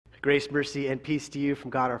Grace, mercy, and peace to you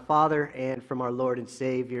from God our Father and from our Lord and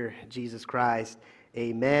Savior, Jesus Christ.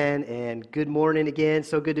 Amen. And good morning again.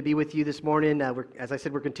 So good to be with you this morning. As I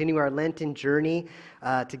said, we're continuing our Lenten journey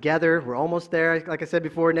together. We're almost there. Like I said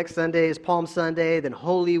before, next Sunday is Palm Sunday, then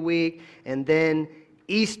Holy Week, and then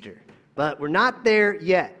Easter. But we're not there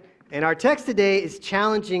yet. And our text today is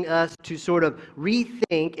challenging us to sort of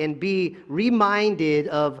rethink and be reminded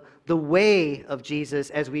of the way of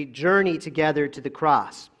Jesus as we journey together to the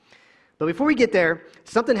cross. But before we get there,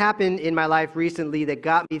 something happened in my life recently that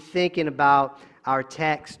got me thinking about our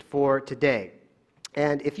text for today.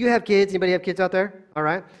 And if you have kids, anybody have kids out there? All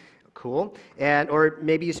right, cool. Or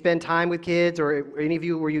maybe you spend time with kids, or any of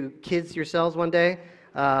you, were you kids yourselves one day?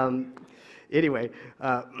 Anyway,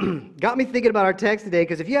 got me thinking about our text today,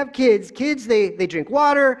 because if you have kids, they drink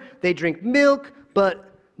water, they drink milk,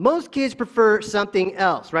 but most kids prefer something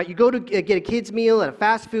else, right? You go to get a kid's meal at a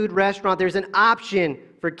fast food restaurant, there's an option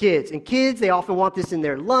for kids. And kids, they often want this in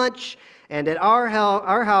their lunch. And at our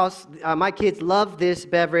house, my kids love this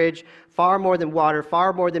beverage far more than water,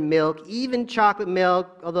 far more than milk, even chocolate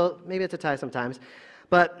milk, although maybe it's a tie sometimes.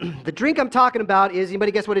 But the drink I'm talking about is,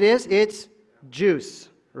 anybody guess what it is? It's juice,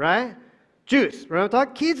 right? Juice, right? I'm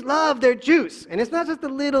talking. Kids love their juice. And it's not just the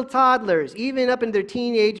little toddlers, even up in their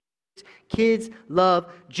teenage kids love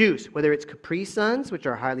juice, whether it's Capri Suns, which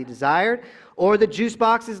are highly desired, or the juice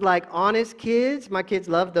boxes like Honest Kids. My kids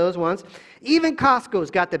love those ones. Even Costco's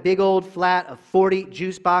got the big old flat of 40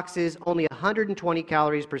 juice boxes, only 120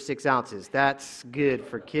 calories per 6 ounces. That's good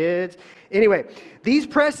for kids. Anyway, these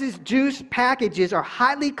Precious juice packages are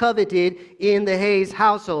highly coveted in the Hayes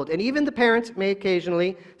household, and even the parents may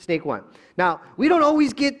occasionally sneak one. Now, we don't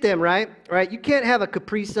always get them, right? You can't have a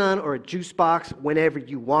Capri Sun or a juice box whenever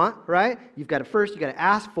you want, right? You got to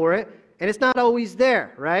ask for it, and it's not always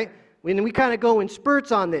there, right? When we kind of go in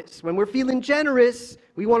spurts on this. When we're feeling generous,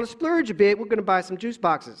 we want to splurge a bit, we're going to buy some juice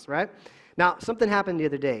boxes, right? Now, something happened the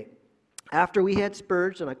other day. After we had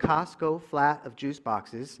splurged on a Costco flat of juice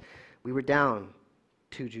boxes, we were down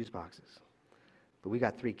 2 juice boxes. But we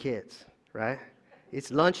got 3 kids, right? It's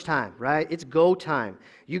lunchtime, right? It's go time.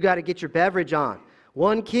 You got to get your beverage on.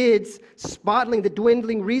 One kid's spotting the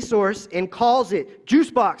dwindling resource and calls it, juice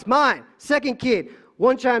box, mine. Second kid,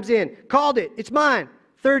 one chimes in, called it, it's mine.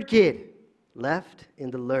 Third kid, left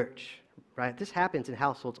in the lurch, right? This happens in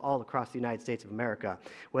households all across the United States of America,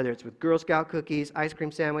 whether it's with Girl Scout cookies, ice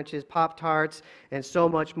cream sandwiches, Pop-Tarts, and so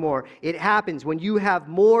much more. It happens when you have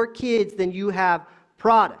more kids than you have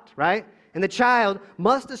product, right? And the child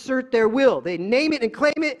must assert their will. They name it and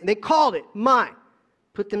claim it, and they called it mine.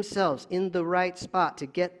 Put themselves in the right spot to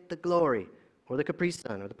get the glory, or the Capri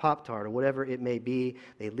Sun, or the Pop-Tart, or whatever it may be.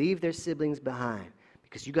 They leave their siblings behind,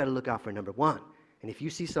 because you got to look out for number one. And if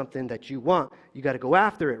you see something that you want, you got to go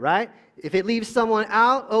after it, right? If it leaves someone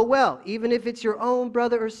out, oh well. Even if it's your own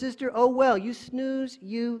brother or sister, oh well. You snooze,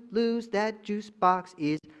 you lose. That juice box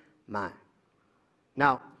is mine.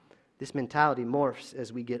 Now, this mentality morphs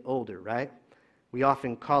as we get older, right? We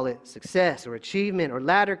often call it success or achievement or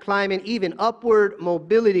ladder climbing, even upward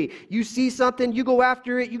mobility. You see something, you go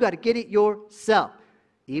after it, you got to get it yourself.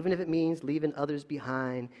 Even if it means leaving others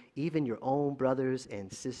behind, even your own brothers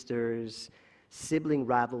and sisters. Sibling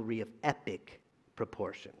rivalry of epic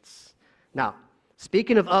proportions. Now,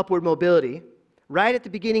 speaking of upward mobility, right at the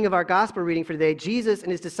beginning of our gospel reading for today, Jesus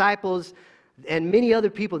and his disciples and many other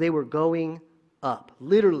people, they were going up,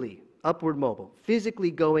 literally upward mobile, physically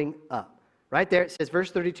going up. Right there it says,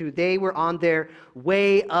 verse 32, they were on their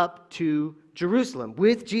way up to Jerusalem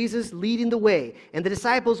with Jesus leading the way. And the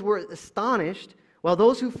disciples were astonished, while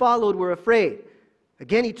those who followed were afraid.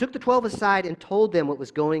 Again, he took the 12 aside and told them what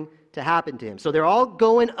was going to happen to him. So they're all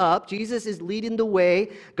going up. Jesus is leading the way,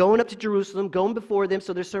 going up to Jerusalem, going before them.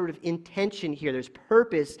 So there's sort of intention here. There's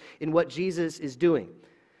purpose in what Jesus is doing.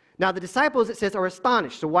 Now the disciples, it says, are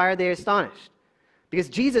astonished. So why are they astonished? Because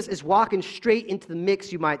Jesus is walking straight into the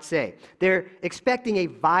mix, you might say. They're expecting a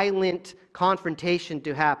violent confrontation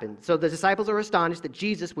to happen. So the disciples are astonished that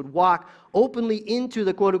Jesus would walk openly into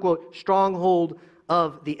the quote-unquote stronghold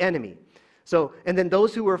of the enemy. So, and then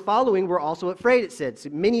those who were following were also afraid, it said. So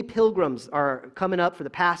many pilgrims are coming up for the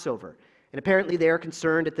Passover. And apparently they are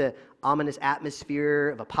concerned at the ominous atmosphere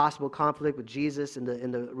of a possible conflict with Jesus and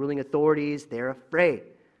the ruling authorities. They're afraid.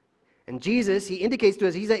 And Jesus, he indicates to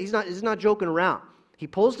us, he's not joking around. He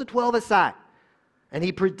pulls the 12 aside. And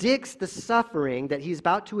he predicts the suffering that he's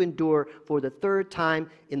about to endure for the 3rd time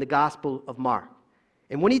in the Gospel of Mark.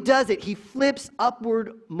 And when he does it, he flips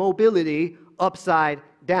upward mobility upside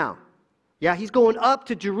down. Yeah, he's going up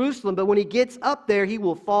to Jerusalem, but when he gets up there, he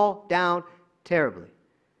will fall down terribly.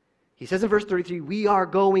 He says in verse 33, we are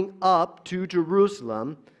going up to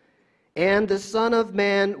Jerusalem, And the Son of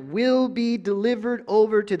Man will be delivered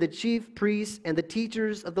over to the chief priests and the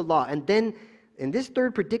teachers of the law. And then in this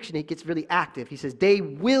third prediction, it gets really active. He says, they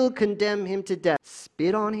will condemn him to death,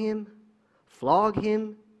 spit on him, flog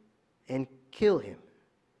him, and kill him.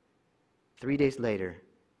 3 days later,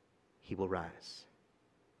 he will rise.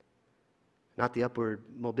 Not the upward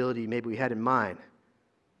mobility maybe we had in mind.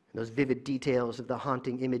 Those vivid details of the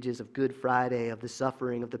haunting images of Good Friday, of the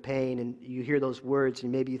suffering, of the pain, and you hear those words,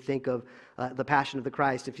 and maybe you think of the Passion of the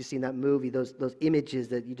Christ, if you've seen that movie, those images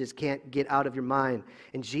that you just can't get out of your mind.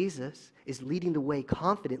 And Jesus is leading the way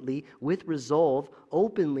confidently, with resolve,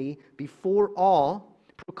 openly, before all,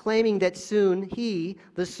 proclaiming that soon he,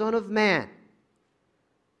 the Son of Man,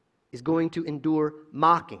 is going to endure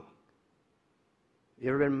mocking. You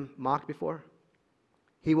ever been mocked before?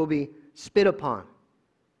 He will be spit upon.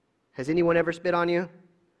 Has anyone ever spit on you?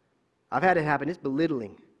 I've had it happen. It's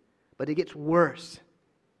belittling. But it gets worse.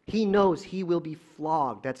 He knows he will be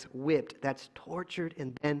flogged. That's whipped. That's tortured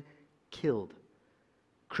and then killed.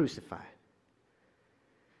 Crucified.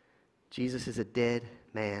 Jesus is a dead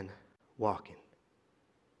man walking.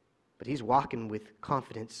 But he's walking with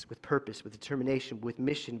confidence, with purpose, with determination, with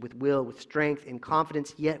mission, with will, with strength and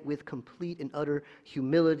confidence, yet with complete and utter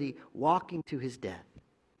humility, walking to his death.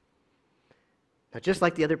 Now, just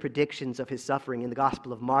like the other predictions of his suffering in the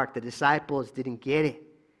Gospel of Mark, the disciples didn't get it.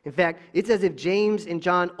 In fact, it's as if James and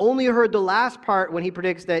John only heard the last part when he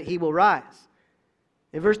predicts that he will rise.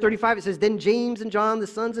 In verse 35, it says, then James and John, the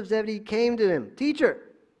sons of Zebedee, came to him. Teacher,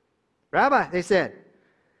 Rabbi, they said,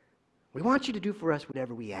 we want you to do for us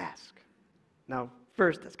whatever we ask. Now,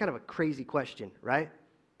 first, that's kind of a crazy question, right?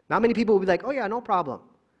 Not many people will be like, oh yeah, no problem.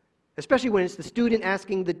 Especially when it's the student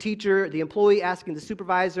asking the teacher, the employee asking the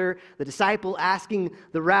supervisor, the disciple asking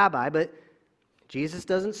the rabbi. But Jesus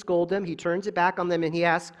doesn't scold them. He turns it back on them and he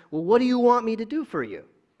asks, well, what do you want me to do for you?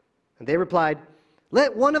 And they replied,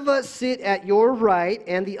 let one of us sit at your right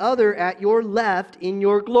and the other at your left in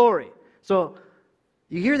your glory. So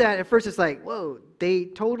you hear that, at first it's like, whoa, they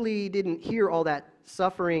totally didn't hear all that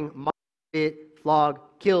suffering, mock, spit, flog,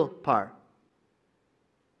 kill part.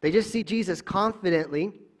 They just see Jesus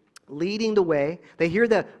confidently leading the way. They hear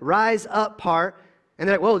the rise up part, and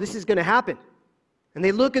they're like, whoa, this is going to happen. And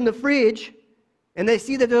they look in the fridge, and they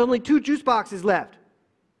see that there's only 2 juice boxes left.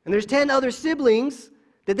 And there's 10 other siblings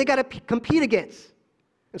that they got to compete against.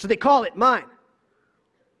 And so they call it mine.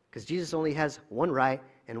 Because Jesus only has one right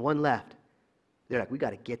and one left. They're like, we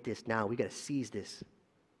got to get this now. We got to seize this.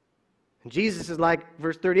 And Jesus is like,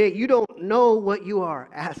 verse 38, you don't know what you are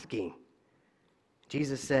asking.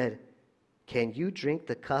 Jesus said, can you drink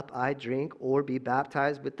the cup I drink or be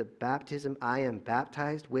baptized with the baptism I am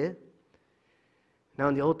baptized with? Now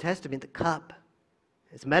in the Old Testament, the cup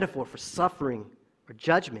is a metaphor for suffering or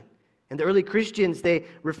judgment. And the early Christians, they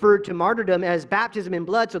referred to martyrdom as baptism in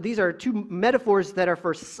blood. So these are 2 metaphors that are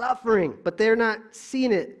for suffering, but they're not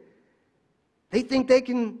seeing it. They think they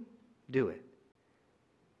can do it.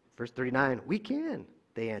 Verse 39, we can,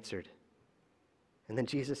 they answered. And then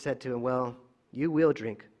Jesus said to him, well, you will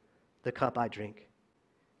drink the cup I drink.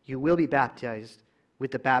 You will be baptized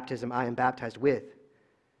with the baptism I am baptized with.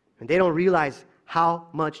 And they don't realize how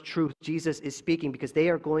much truth Jesus is speaking because they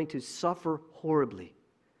are going to suffer horribly.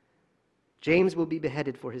 James will be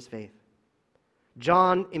beheaded for his faith.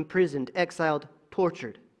 John imprisoned, exiled,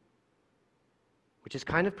 tortured. Which is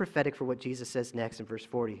kind of prophetic for what Jesus says next in verse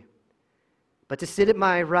 40. But to sit at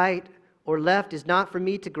my right or left is not for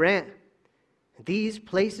me to grant. These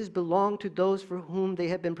places belong to those for whom they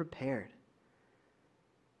have been prepared.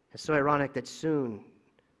 It's so ironic that soon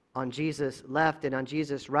on Jesus' left and on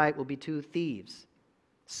Jesus' right will be 2 thieves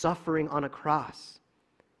suffering on a cross.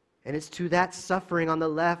 And it's to that suffering on the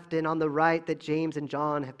left and on the right that James and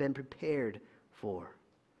John have been prepared for.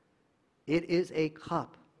 It is a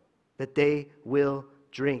cup that they will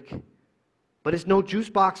drink. But it's no juice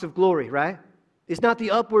box of glory, right? It's not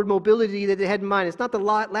the upward mobility that they had in mind. It's not the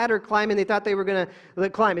ladder climbing they thought they were going to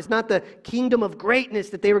climb. It's not the kingdom of greatness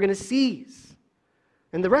that they were going to seize.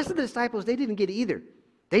 And the rest of the disciples, they didn't get it either.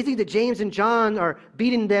 They think that James and John are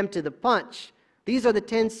beating them to the punch. These are the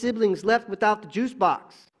 10 siblings left without the juice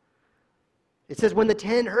box. It says, when the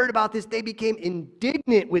 10 heard about this, they became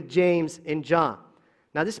indignant with James and John.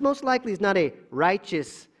 Now, this most likely is not a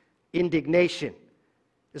righteous indignation.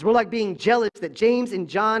 It's more like being jealous that James and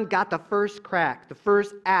John got the first crack, the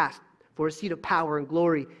first ask for a seat of power and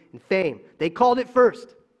glory and fame. They called it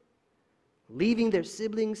first, leaving their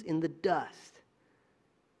siblings in the dust.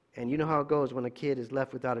 And you know how it goes when a kid is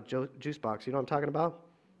left without a juice box. You know what I'm talking about?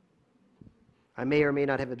 I may or may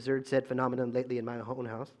not have observed said phenomenon lately in my own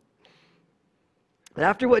house. But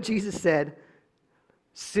after what Jesus said,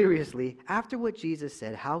 Seriously, after what Jesus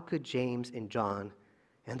said, how could James and John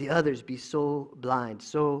and the others be so blind,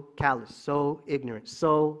 so callous, so ignorant,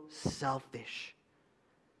 so selfish?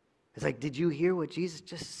 It's like, did you hear what Jesus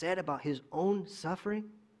just said about his own suffering?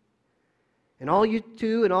 And all you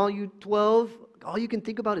 2 and all you 12, all you can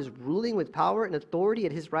think about is ruling with power and authority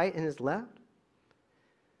at his right and his left?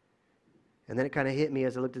 And then it kind of hit me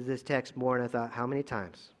as I looked at this text more, and I thought, how many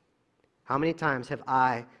times? How many times have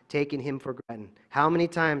I taken him for granted? How many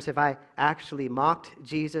times have I actually mocked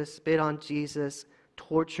Jesus, spit on Jesus,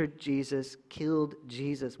 tortured Jesus, killed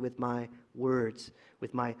Jesus with my words,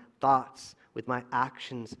 with my thoughts, with my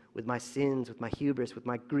actions, with my sins, with my hubris, with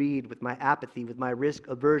my greed, with my apathy, with my risk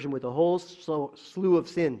aversion, with a whole slew of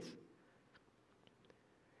sins?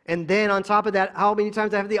 And then on top of that, how many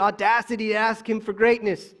times I have the audacity to ask him for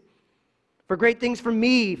greatness, for great things for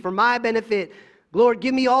me, for my benefit. Lord,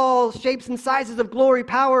 give me all shapes and sizes of glory,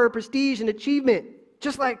 power, prestige, and achievement,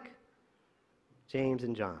 just like James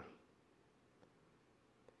and John.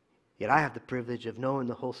 Yet I have the privilege of knowing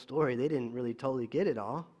the whole story. They didn't really totally get it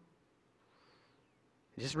all.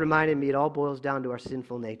 It just reminded me it all boils down to our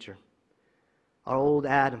sinful nature, our old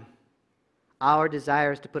Adam, our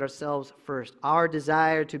desires to put ourselves first, our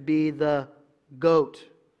desire to be the GOAT,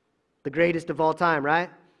 the greatest of all time, right?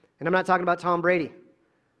 And I'm not talking about Tom Brady.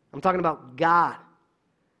 I'm talking about God.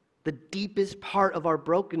 The deepest part of our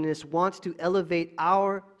brokenness wants to elevate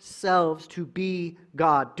ourselves to be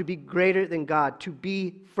God, to be greater than God, to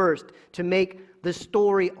be first, to make the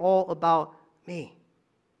story all about me.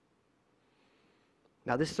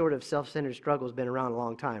 Now, this sort of self-centered struggle has been around a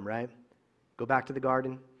long time, right? Go back to the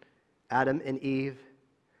garden, Adam and Eve.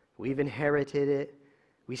 We've inherited it.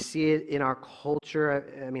 We see it in our culture.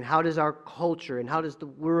 I mean, how does our culture and how does the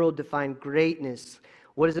world define greatness?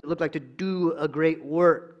 What does it look like to do a great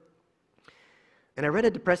work? And I read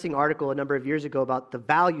a depressing article a number of years ago about the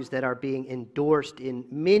values that are being endorsed in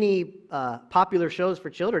many popular shows for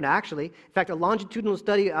children, actually. In fact, a longitudinal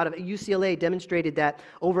study out of UCLA demonstrated that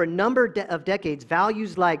over a number of decades,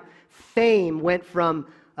 values like fame went from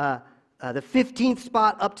the 15th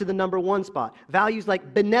spot up to the number 1 spot. Values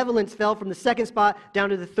like benevolence fell from the 2nd spot down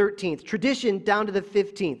to the 13th. Tradition down to the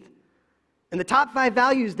 15th. And the top 5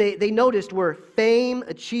 values they noticed were fame,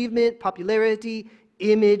 achievement, popularity,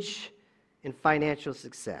 image, and financial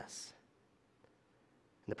success.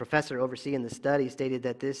 And the professor overseeing the study stated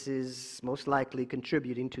that this is most likely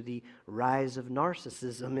contributing to the rise of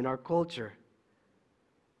narcissism in our culture.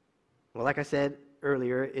 Well, like I said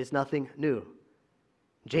earlier, it's nothing new.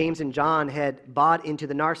 James and John had bought into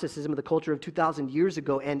the narcissism of the culture of 2,000 years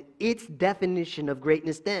ago and its definition of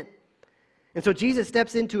greatness then. And so Jesus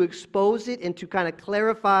steps in to expose it and to kind of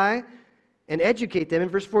clarify and educate them. In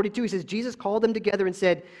verse 42, he says, Jesus called them together and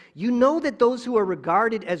said, "You know that those who are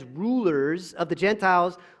regarded as rulers of the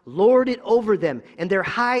Gentiles lord it over them, and their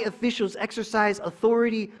high officials exercise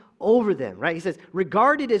authority over them." Right? He says,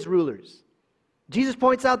 regarded as rulers. Jesus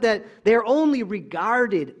points out that they're only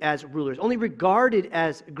regarded as rulers, only regarded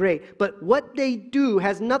as great. But what they do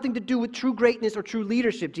has nothing to do with true greatness or true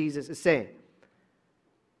leadership, Jesus is saying.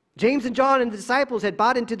 James and John and the disciples had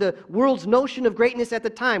bought into the world's notion of greatness at the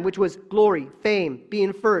time, which was glory, fame,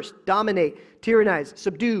 being first, dominate, tyrannize,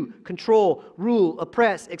 subdue, control, rule,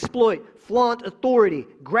 oppress, exploit, flaunt authority.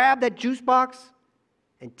 Grab that juice box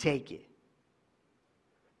and take it.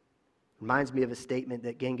 Reminds me of a statement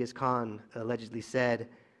that Genghis Khan allegedly said.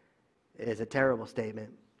 It is a terrible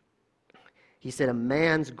statement. He said, a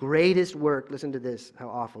man's greatest work, listen to this, how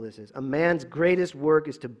awful this is. A man's greatest work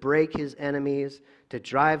is to break his enemies, to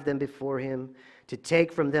drive them before him, to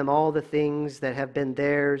take from them all the things that have been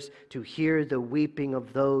theirs, to hear the weeping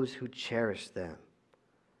of those who cherish them.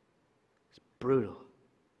 It's brutal.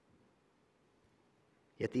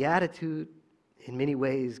 Yet the attitude, in many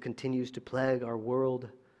ways, continues to plague our world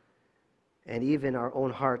and even our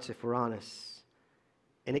own hearts, if we're honest.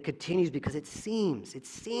 And it continues because it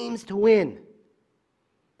seems to win.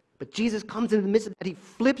 But Jesus comes into the midst of that. He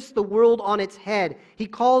flips the world on its head. He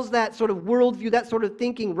calls that sort of worldview, that sort of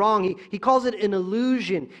thinking wrong. He calls it an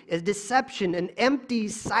illusion, a deception, an empty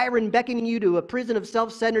siren beckoning you to a prison of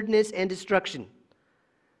self-centeredness and destruction.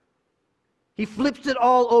 He flips it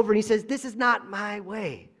all over and he says, this is not my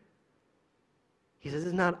way. He says,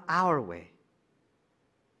 this is not our way.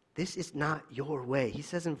 This is not your way. He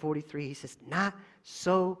says in 43, he says, not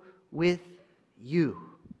so with you.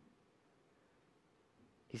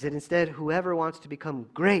 He said, instead, whoever wants to become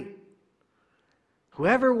great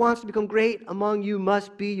among you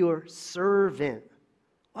must be your servant.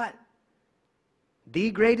 What?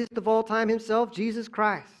 The greatest of all time himself, Jesus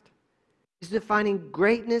Christ, is defining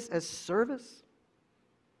greatness as service.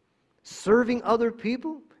 serving other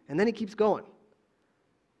people, and then he keeps going.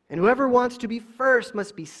 And whoever wants to be first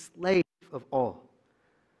must be slave of all.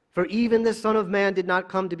 For even the Son of Man did not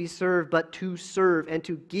come to be served, but to serve and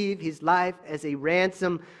to give his life as a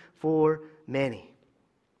ransom for many.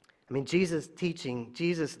 I mean, Jesus' teaching,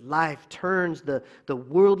 Jesus' life turns the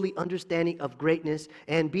worldly understanding of greatness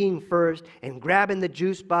and being first and grabbing the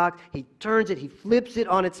juice box. He turns it, he flips it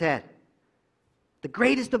on its head. The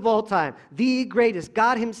greatest of all time, the greatest,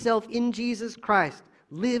 God himself in Jesus Christ,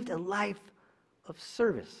 lived a life of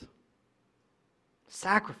service,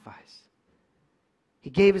 sacrifice. He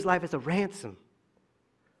gave his life as a ransom,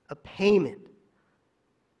 a payment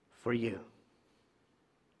for you.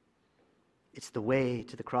 It's the way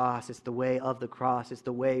to the cross. It's the way of the cross. It's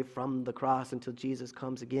the way from the cross until Jesus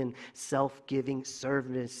comes again. Self-giving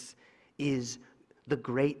service is the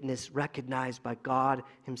greatness recognized by God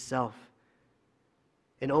himself.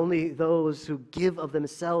 And only those who give of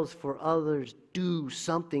themselves for others do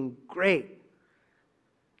something great.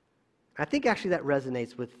 I think actually that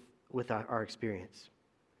resonates with our experience.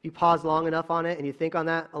 If you pause long enough on it and you think on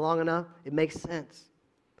that long enough, it makes sense.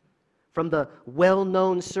 From the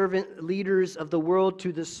well-known servant leaders of the world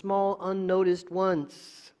to the small, unnoticed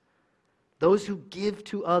ones, those who give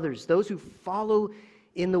to others, those who follow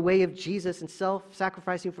in the way of Jesus and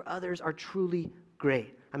self-sacrificing for others are truly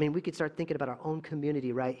great. I mean, we could start thinking about our own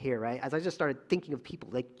community right here, right? As I just started thinking of people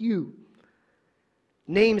like you,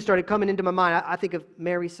 names started coming into my mind. I think of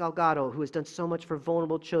Mary Salgado, who has done so much for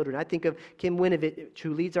vulnerable children. I think of Kim Winovich,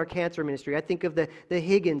 who leads our cancer ministry. I think of the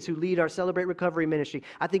Higgins, who lead our Celebrate Recovery ministry.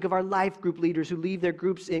 I think of our life group leaders who lead their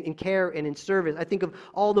groups in care and in service. I think of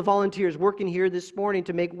all the volunteers working here this morning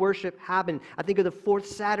to make worship happen. I think of the fourth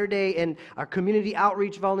Saturday and our community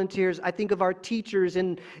outreach volunteers. I think of our teachers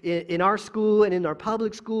in our school and in our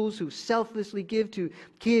public schools who selflessly give to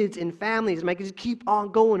kids and families. And I can just keep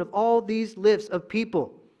on going of all these lists of people.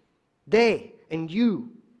 They and you,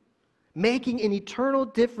 making an eternal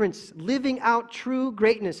difference, living out true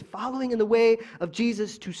greatness, following in the way of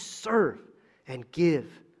Jesus to serve and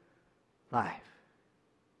give life.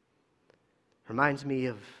 Reminds me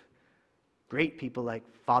of great people like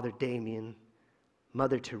Father Damien,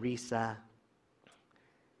 Mother Teresa.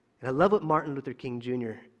 And I love what Martin Luther King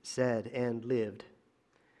Jr. said and lived.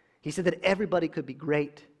 He said that everybody could be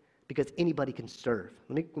great because anybody can serve.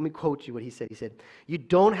 Let me quote you what he said. He said, "You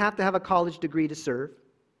don't have to have a college degree to serve.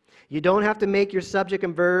 You don't have to make your subject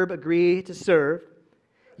and verb agree to serve.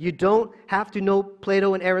 You don't have to know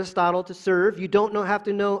Plato and Aristotle to serve. You don't have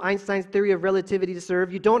to know Einstein's theory of relativity to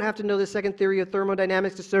serve. You don't have to know the second theory of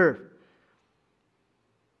thermodynamics to serve.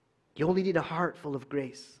 You only need a heart full of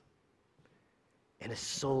grace and a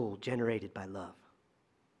soul generated by love."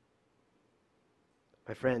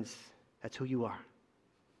 My friends, that's who you are.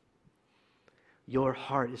 Your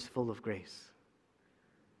heart is full of grace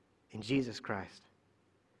in Jesus Christ.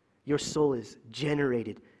 Your soul is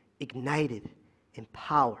generated, ignited,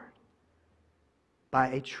 empowered by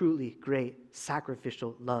a truly great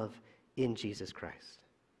sacrificial love in Jesus Christ.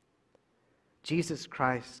 Jesus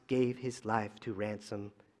Christ gave his life to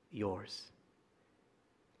ransom yours.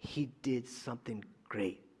 He did something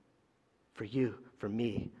great for you, for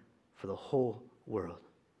me, for the whole world.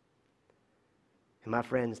 And my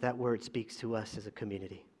friends, that word speaks to us as a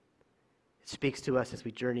community. It speaks to us as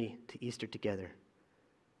we journey to Easter together.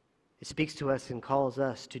 It speaks to us and calls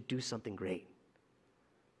us to do something great,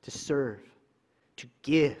 to serve, to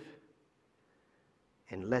give,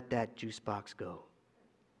 and let that juice box go.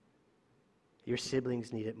 Your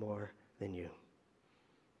siblings need it more than you.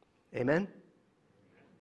 Amen?